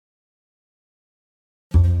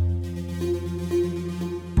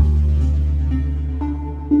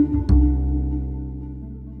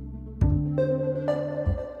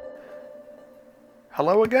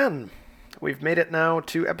Hello again. We've made it now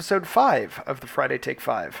to episode 5 of the Friday Take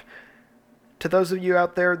 5. To those of you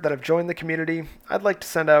out there that have joined the community, I'd like to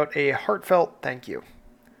send out a heartfelt thank you.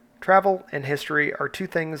 Travel and history are two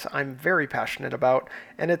things I'm very passionate about,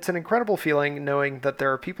 and it's an incredible feeling knowing that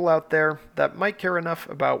there are people out there that might care enough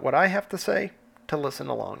about what I have to say to listen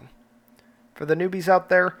along. For the newbies out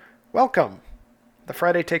there, welcome! The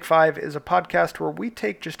Friday Take 5 is a podcast where we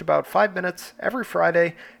take just about 5 minutes every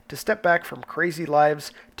Friday to step back from crazy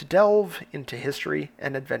lives to delve into history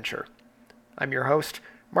and adventure. I'm your host,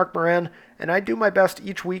 Mark Moran, and I do my best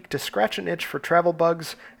each week to scratch an itch for travel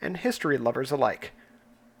bugs and history lovers alike.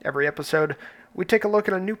 Every episode, we take a look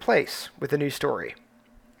at a new place with a new story.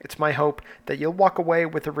 It's my hope that you'll walk away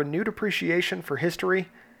with a renewed appreciation for history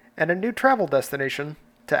and a new travel destination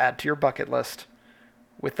to add to your bucket list.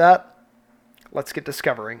 With that, let's get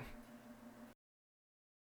discovering.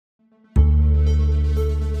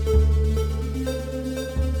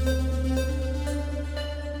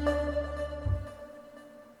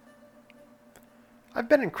 I've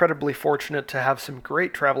been incredibly fortunate to have some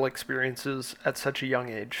great travel experiences at such a young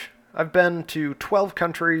age. I've been to 12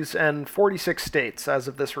 countries and 46 states as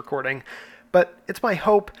of this recording, but it's my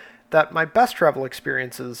hope that my best travel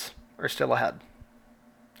experiences are still ahead.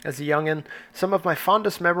 As a youngin', some of my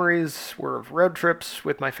fondest memories were of road trips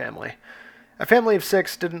with my family. A family of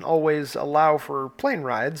 6 didn't always allow for plane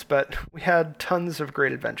rides, but we had tons of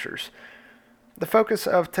great adventures. The focus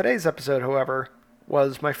of today's episode, however,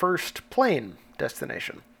 was my first plane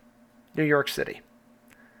destination, New York City.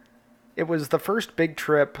 It was the first big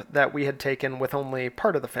trip that we had taken with only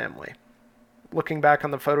part of the family. Looking back on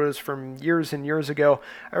the photos from years and years ago,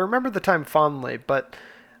 I remember the time fondly, but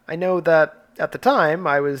I know that at the time,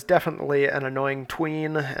 I was definitely an annoying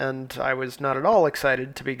tween, and I was not at all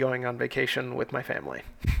excited to be going on vacation with my family.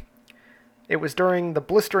 It was during the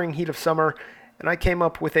blistering heat of summer, and I came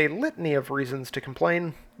up with a litany of reasons to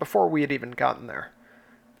complain before we had even gotten there.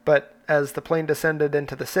 But as the plane descended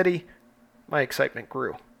into the city, my excitement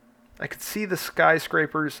grew. I could see the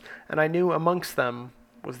skyscrapers, and I knew amongst them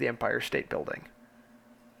was the Empire State Building.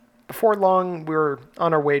 Before long, we were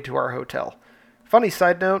on our way to our hotel. Funny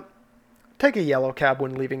side note, take a yellow cab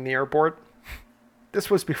when leaving the airport. This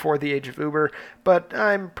was before the age of Uber, but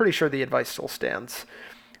I'm pretty sure the advice still stands.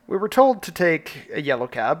 We were told to take a yellow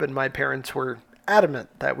cab, and my parents were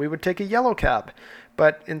adamant that we would take a yellow cab.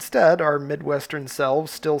 But instead, our Midwestern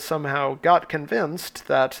selves still somehow got convinced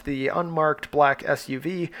that the unmarked black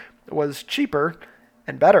SUV was cheaper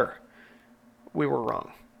and better. We were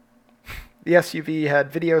wrong. The SUV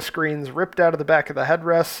had video screens ripped out of the back of the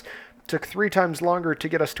headrests, took 3 times longer to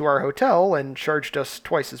get us to our hotel, and charged us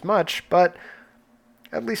twice as much, but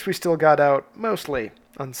at least we still got out mostly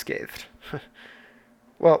unscathed.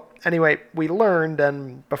 Well, anyway, we learned,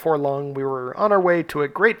 and before long we were on our way to a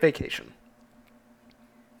great vacation.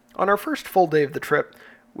 On our first full day of the trip,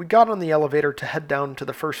 we got on the elevator to head down to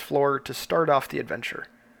the first floor to start off the adventure.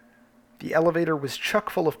 The elevator was chock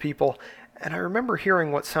full of people, and I remember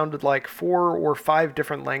hearing what sounded like 4 or 5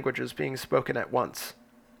 different languages being spoken at once.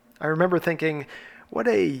 I remember thinking, what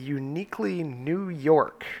a uniquely New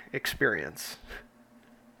York experience.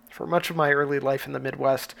 For much of my early life in the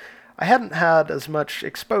Midwest, I hadn't had as much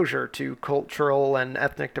exposure to cultural and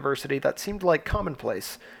ethnic diversity that seemed like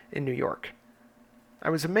commonplace in New York. I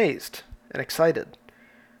was amazed and excited.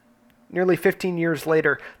 Nearly 15 years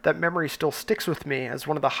later, that memory still sticks with me as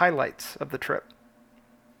one of the highlights of the trip.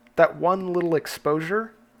 That one little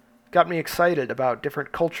exposure got me excited about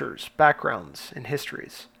different cultures, backgrounds, and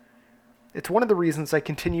histories. It's one of the reasons I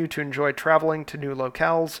continue to enjoy traveling to new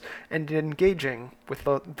locales and engaging with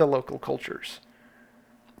the local cultures.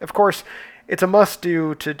 Of course, it's a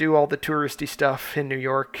must-do to do all the touristy stuff in New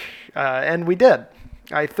York, and we did.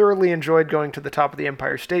 I thoroughly enjoyed going to the top of the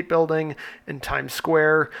Empire State Building and Times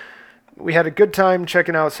Square. We had a good time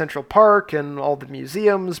checking out Central Park and all the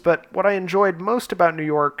museums, but what I enjoyed most about New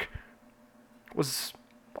York was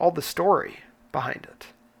all the story behind it,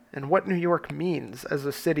 and what New York means as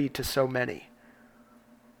a city to so many.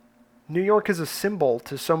 New York is a symbol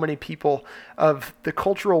to so many people of the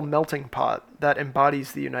cultural melting pot that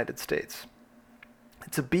embodies the United States.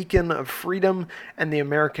 It's a beacon of freedom and the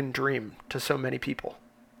American dream to so many people.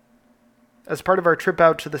 As part of our trip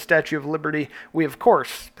out to the Statue of Liberty, we of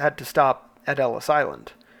course had to stop at Ellis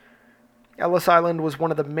Island. Ellis Island was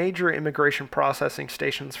one of the major immigration processing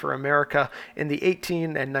stations for America in the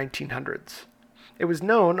 18 and 1900s. It was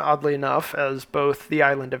known, oddly enough, as both the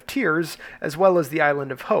Island of Tears as well as the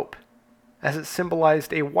Island of Hope, as it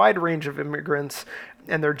symbolized a wide range of immigrants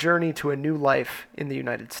and their journey to a new life in the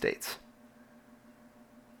United States.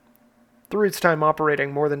 Through its time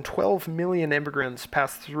operating, more than 12 million immigrants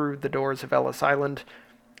passed through the doors of Ellis Island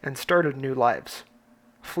and started new lives.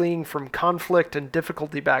 Fleeing from conflict and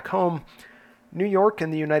difficulty back home, New York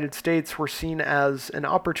and the United States were seen as an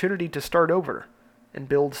opportunity to start over and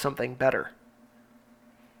build something better.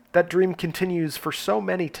 That dream continues for so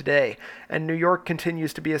many today, and New York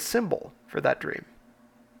continues to be a symbol for that dream.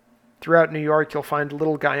 Throughout New York, you'll find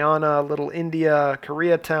Little Guyana, Little India,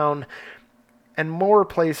 Koreatown, and more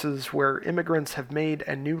places where immigrants have made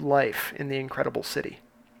a new life in the incredible city.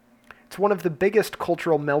 It's one of the biggest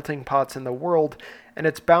cultural melting pots in the world, and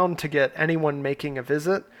it's bound to get anyone making a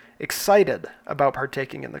visit excited about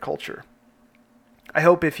partaking in the culture. I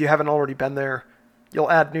hope if you haven't already been there, you'll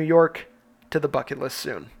add New York to the bucket list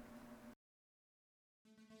soon.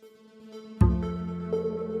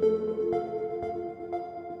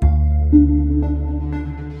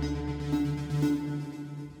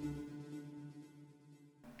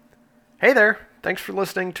 Hey there! Thanks for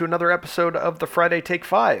listening to another episode of the Friday Take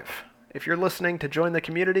 5. If you're listening to join the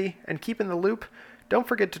community and keep in the loop, don't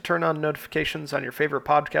forget to turn on notifications on your favorite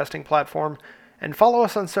podcasting platform and follow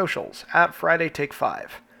us on socials at Friday Take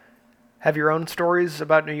 5. Have your own stories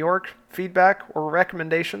about New York, feedback, or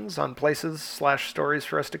recommendations on places/stories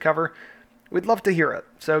for us to cover? We'd love to hear it,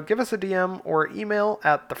 so give us a DM or email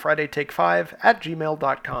at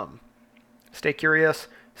thefridaytake5@gmail.com. Stay curious,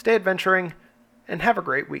 stay adventuring, and have a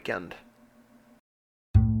great weekend.